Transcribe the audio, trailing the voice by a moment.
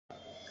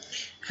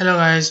Hello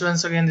guys,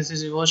 once again this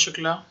is Ivo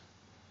Shukla.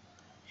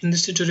 In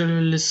this tutorial we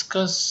will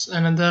discuss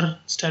another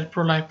Staad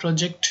Pro Live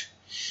project.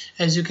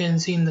 As you can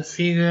see in the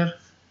figure,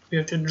 we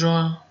have to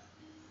draw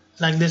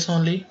like this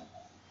only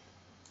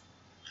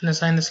and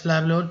assign the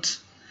slab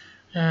loads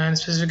and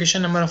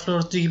specification number of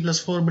floors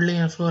G+4, building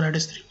and floor height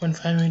is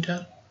 3.5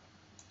 meter.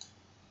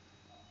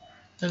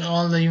 Then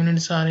all the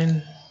units are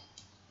in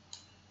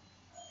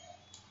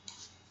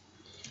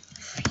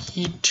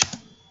feet.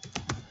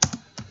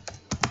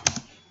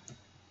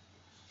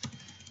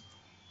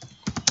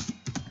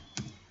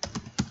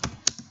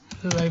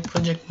 Live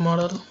project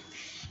model.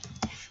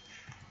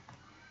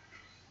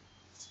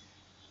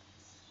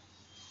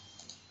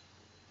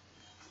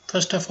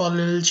 First of all, we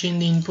will change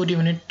the input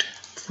unit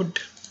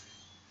foot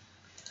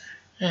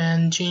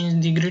and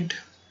change the grid.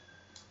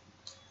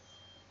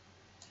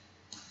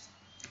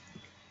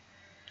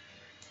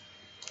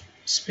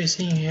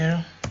 Spacing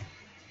here.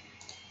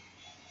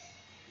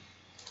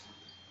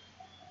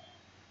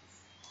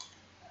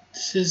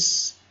 This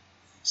is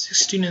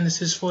 16 and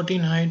this is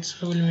 14 height,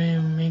 so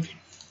we'll make it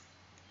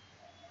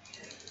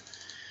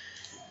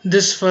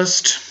this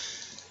first.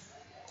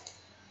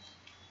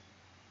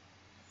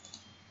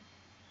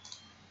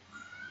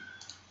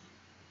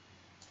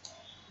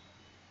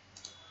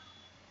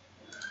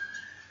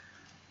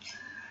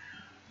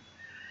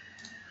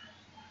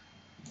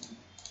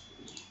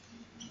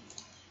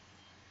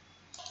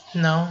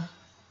 Now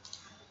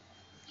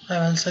I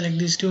will select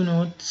these two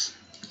nodes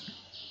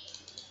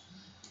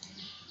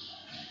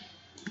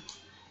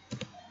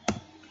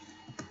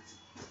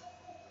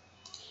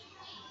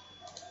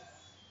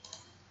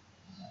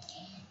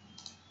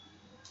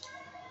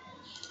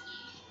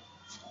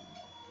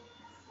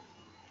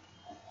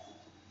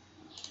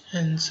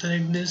and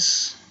select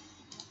this.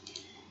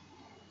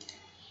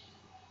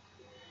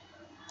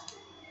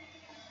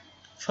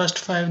 First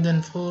 5,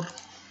 then 4.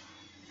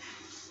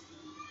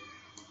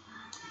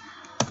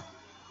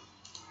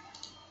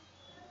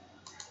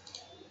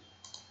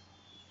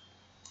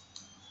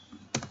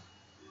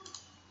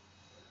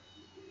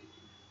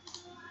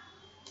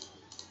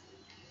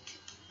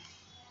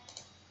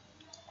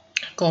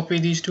 Copy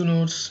these two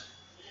nodes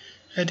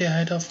at a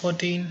height of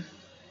 14.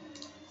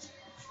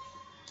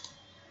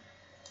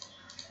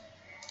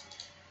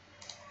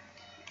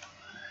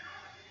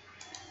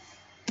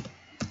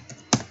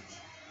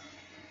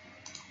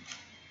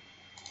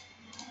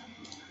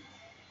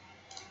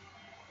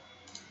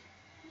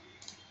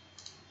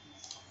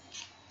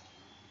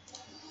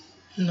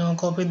 Now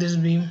copy this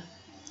beam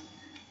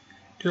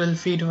 12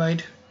 feet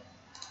wide.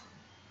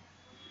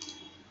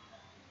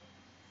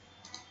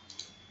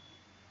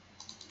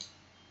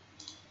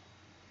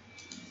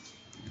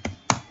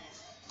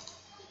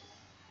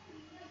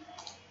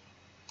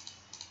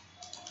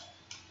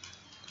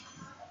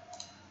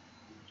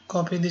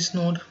 Copy this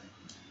node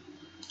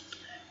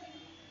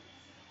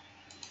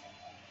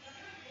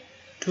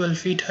 12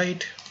 feet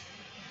height.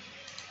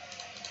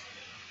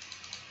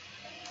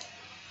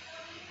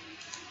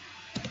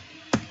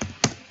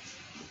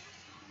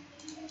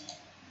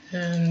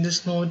 And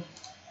this node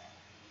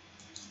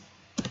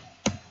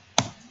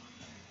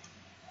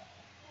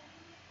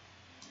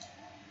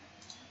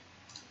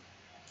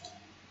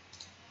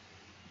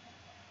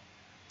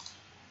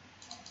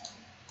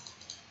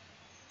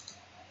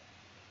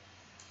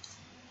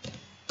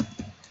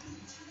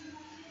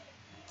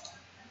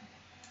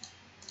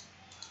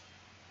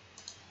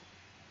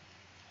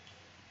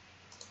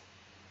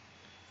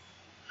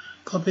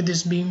copy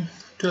this beam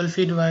 12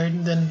 feet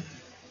wide, then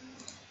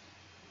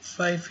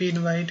 5 feet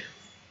wide.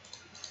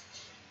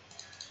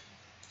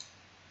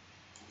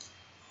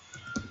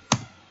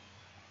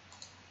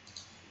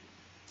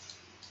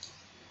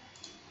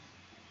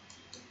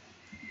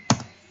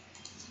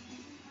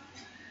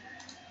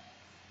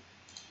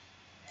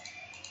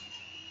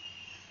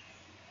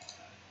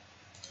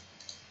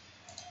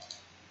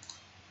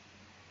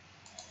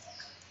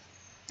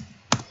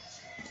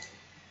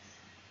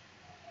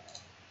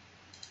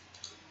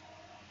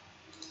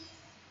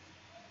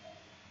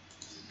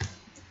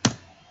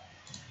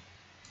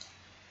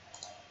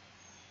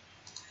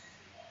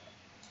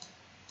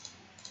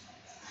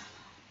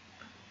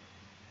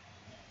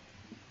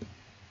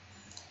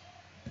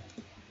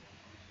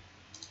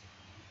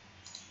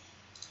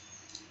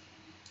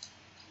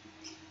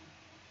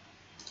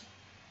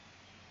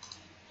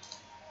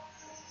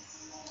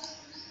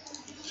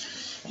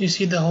 You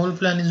see the whole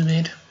plan is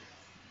made.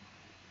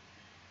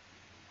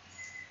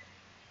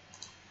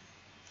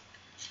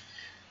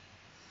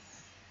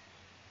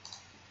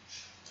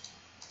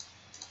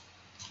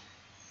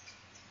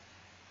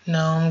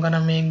 Now I'm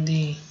gonna make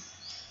the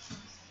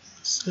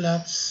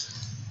slabs.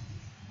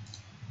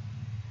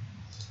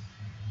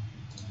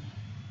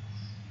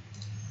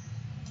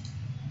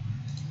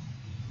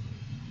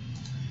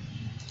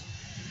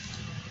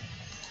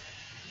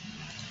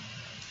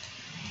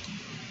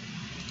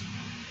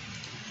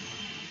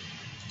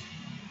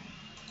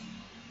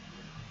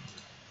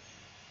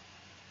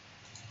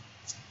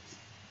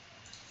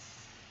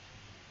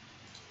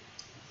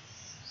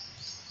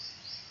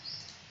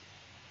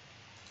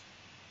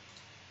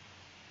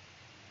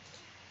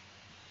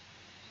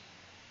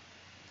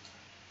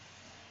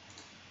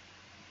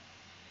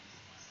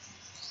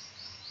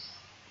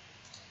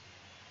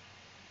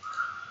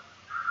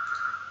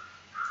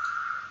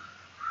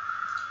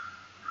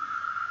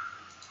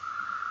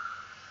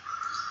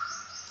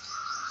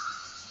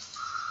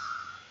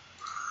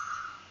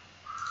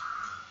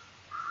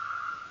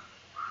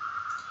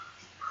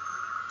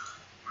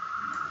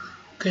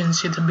 You can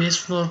see the base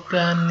floor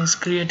plan is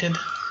created.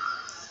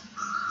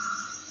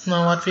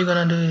 Now what we're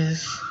gonna do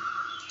is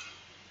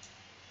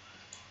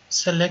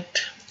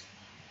select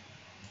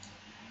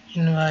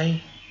in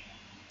Y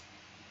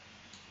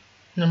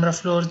number of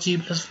floors, G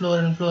plus floor,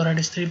 and floor height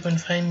is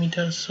 3.5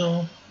 meters.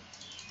 So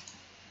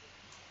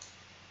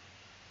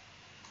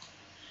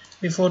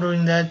before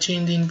doing that,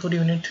 change the input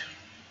unit.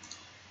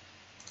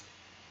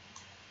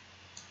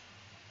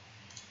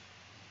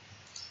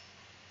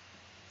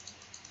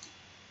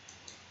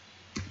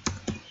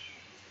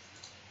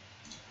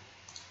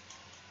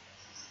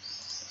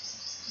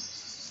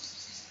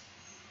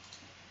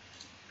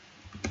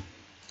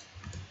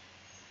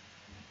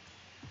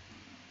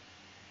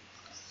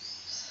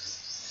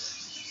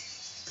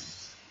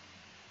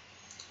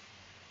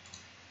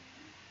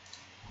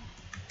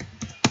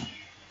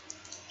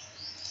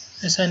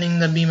 Assigning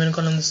the beam and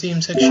column the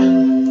same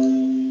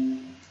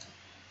section.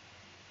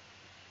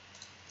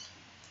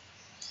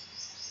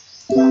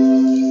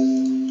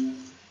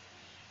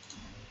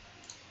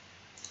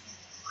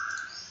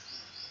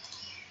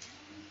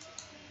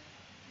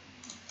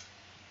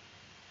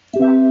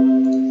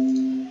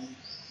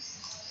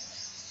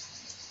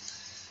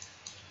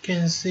 You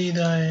can see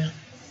the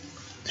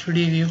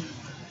 3D view.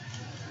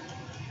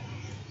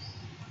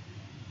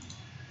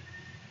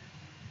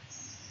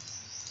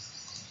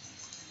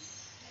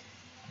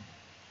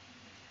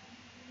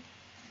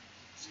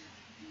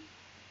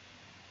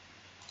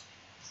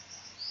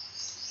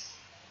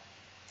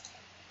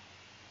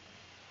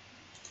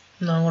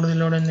 Now go to the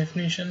load and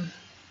definition.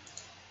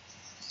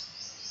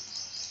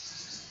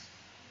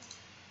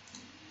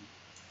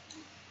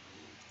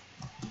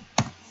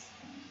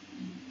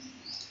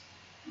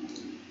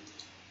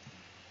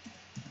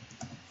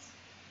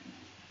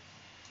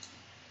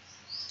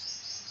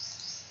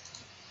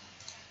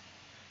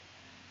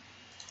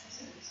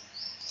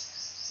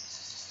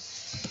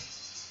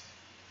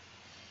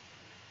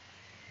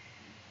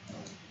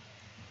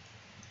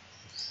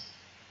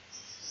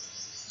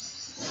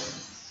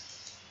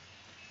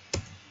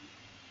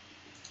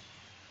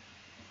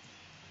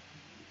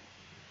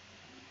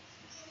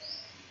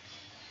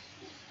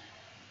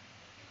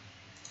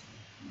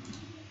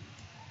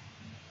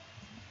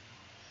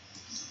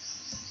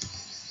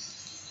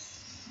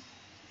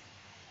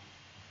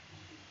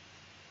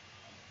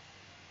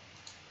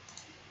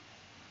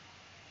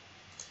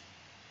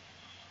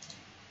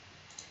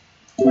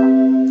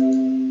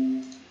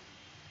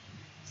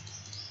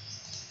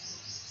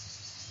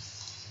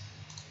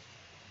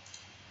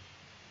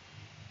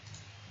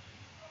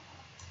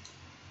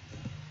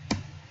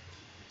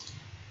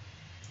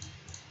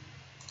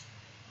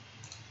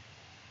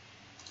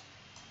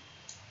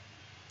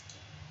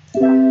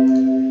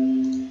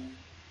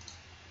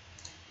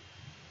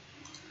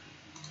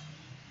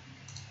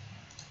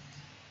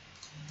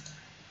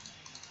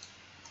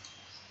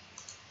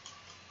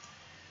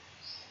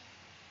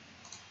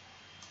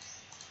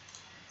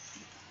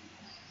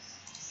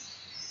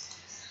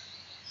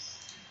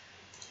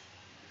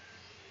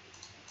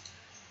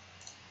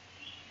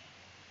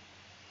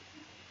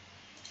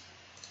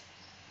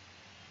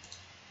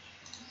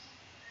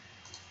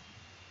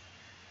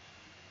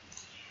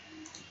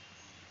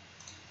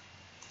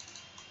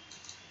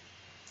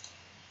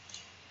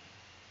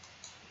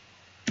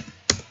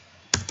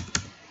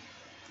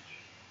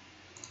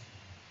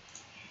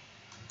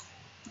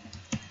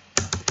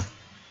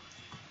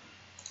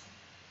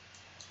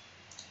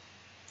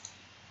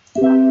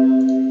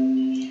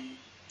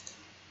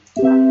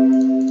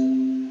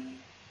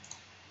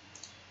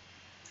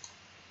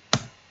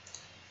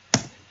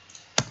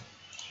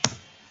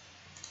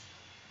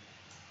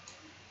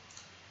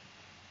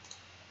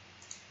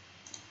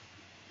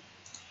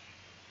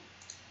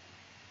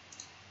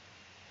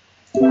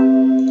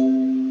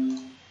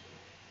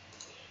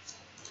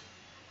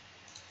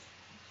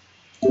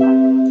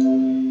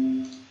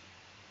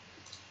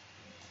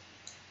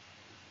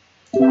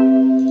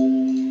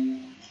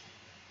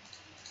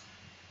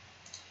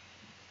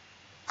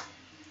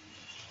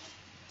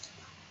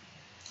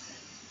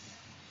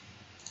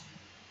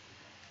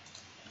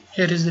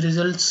 Here is the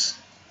results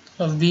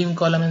of beam,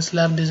 column and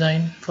slab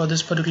design for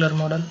this particular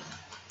model.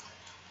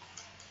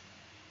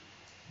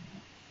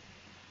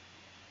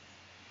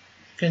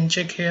 You can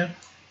check here,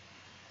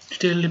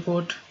 detail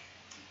report,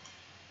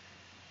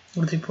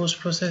 go to the post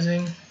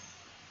processing,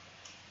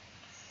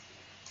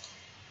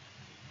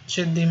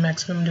 check the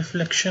maximum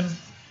deflection,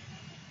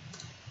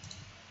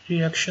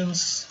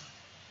 reactions,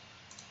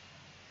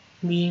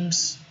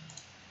 beams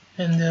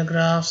and their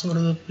graphs, go to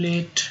the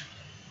plate,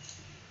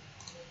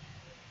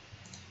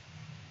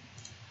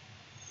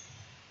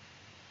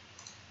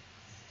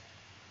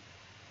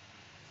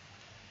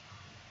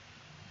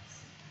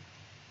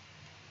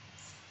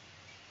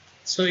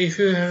 so if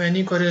you have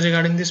any queries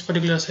regarding this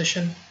particular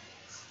session,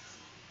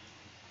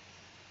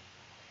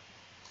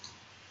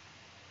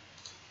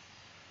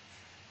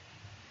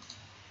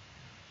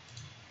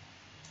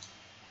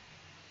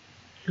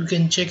 you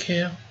can check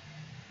here.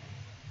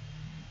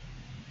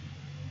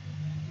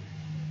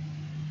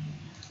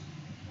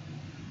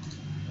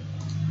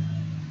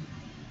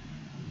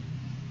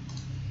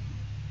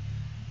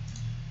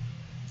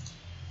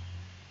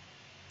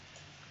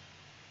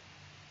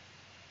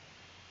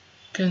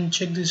 can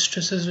check the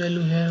stresses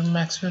value here,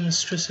 maximum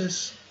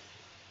stresses.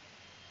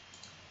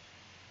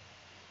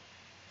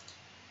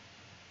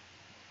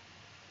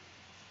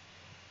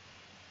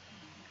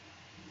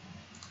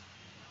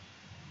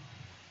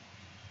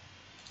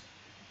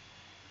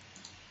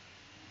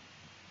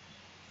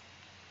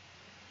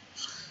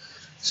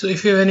 So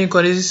if you have any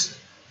queries,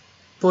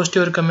 post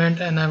your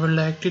comment and I will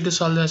likely to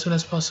solve them as soon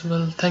as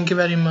possible. Thank you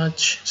very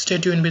much. Stay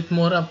tuned with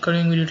more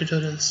upcoming video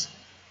tutorials.